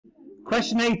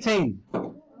Question 18.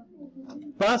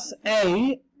 Bus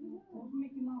A,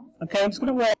 okay, I'm just going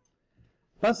to wait.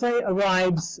 Bus A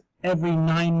arrives every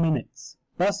 9 minutes.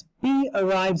 Bus B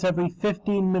arrives every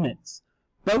 15 minutes.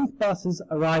 Both buses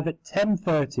arrive at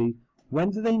 10:30. When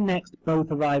do they next both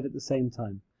arrive at the same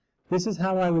time? This is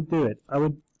how I would do it.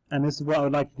 And this is what I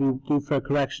would like to do for a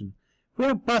correction. We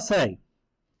have bus A,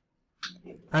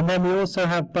 and then we also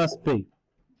have bus B.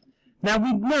 Now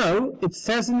we know it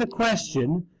says in the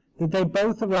question that they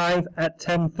both arrive at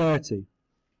 10:30.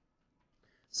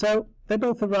 So they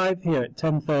both arrive here at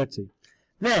 10:30.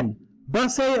 Then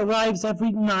bus A arrives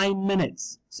every 9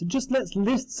 minutes. So just let's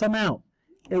list some out.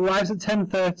 It arrives at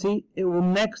 10:30. It will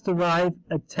next arrive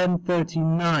at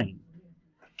 10:39.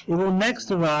 It will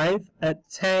next arrive at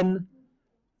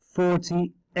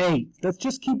 10:48. Let's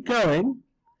just keep going.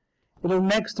 It'll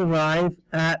next arrive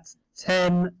at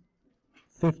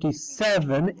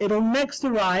 10:57. It'll next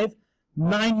arrive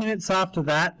 9 minutes after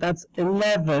that. That's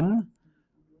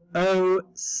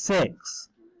 11:06.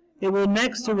 It will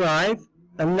next arrive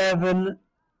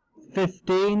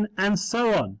 11:15 and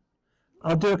so on.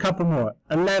 I'll do a couple more.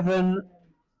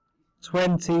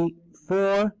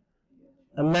 11:24,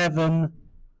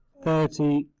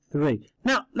 11:33.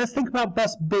 Now, let's think about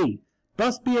bus B.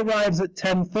 Bus B arrives at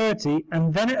 10:30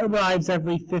 and then it arrives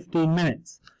every 15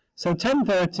 minutes. So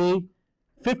 10:30,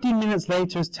 15 minutes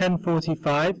later is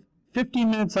 10:45. 15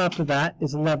 minutes after that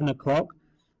is 11 o'clock.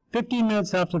 15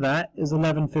 minutes after that is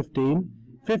 11:15.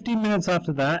 15 minutes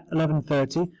after that,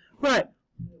 11:30. Right.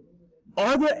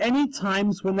 Are there any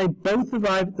times when they both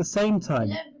arrive at the same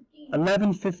time?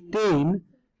 11:15,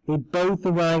 they both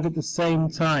arrive at the same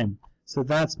time. So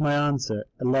that's my answer,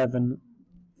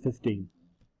 11:15.